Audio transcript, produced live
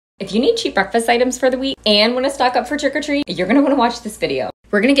If you need cheap breakfast items for the week and want to stock up for trick-or-treat, you're going to want to watch this video.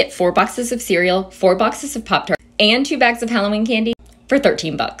 We're going to get 4 boxes of cereal, 4 boxes of Pop-Tarts, and 2 bags of Halloween candy for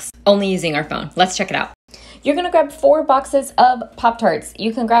 13 bucks, only using our phone. Let's check it out. You're going to grab 4 boxes of Pop-Tarts.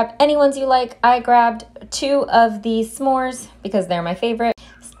 You can grab any ones you like. I grabbed 2 of the s'mores because they're my favorite.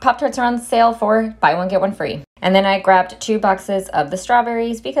 Pop-Tarts are on sale for buy one, get one free. And then I grabbed 2 boxes of the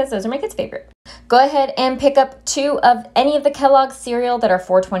strawberries because those are my kids' favorite. Go ahead and pick up 2 of any of the Kellogg's cereal that are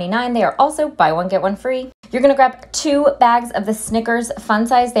 $4.29. They are also buy one, get one free. You're going to grab 2 bags of the Snickers Fun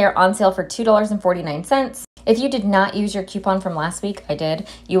Size. They are on sale for $2.49. If you did not use your coupon from last week, I did,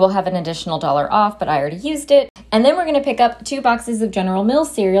 you will have an additional $1 off, but I already used it. And then we're going to pick up 2 boxes of General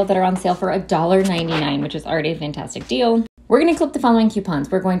Mills cereal that are on sale for $1.99, which is already a fantastic deal. We're going to clip the following coupons.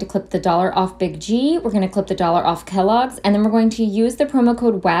 We're going to clip the $1 off Big G, we're going to clip the $1 off Kellogg's, and then we're going to use the promo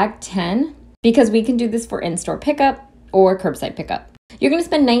code WAG10 because we can do this for in-store pickup or curbside pickup. You're going to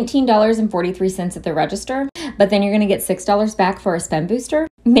spend $19.43 at the register, but then you're going to get $6 back for a spend booster,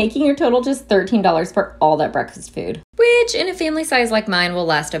 making your total just $13 for all that breakfast food, which in a family size like mine will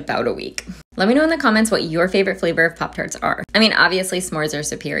last about a week. Let me know in the comments what your favorite flavor of Pop-Tarts are. I mean, obviously s'mores are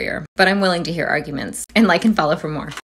superior, but I'm willing to hear arguments, and like and follow for more.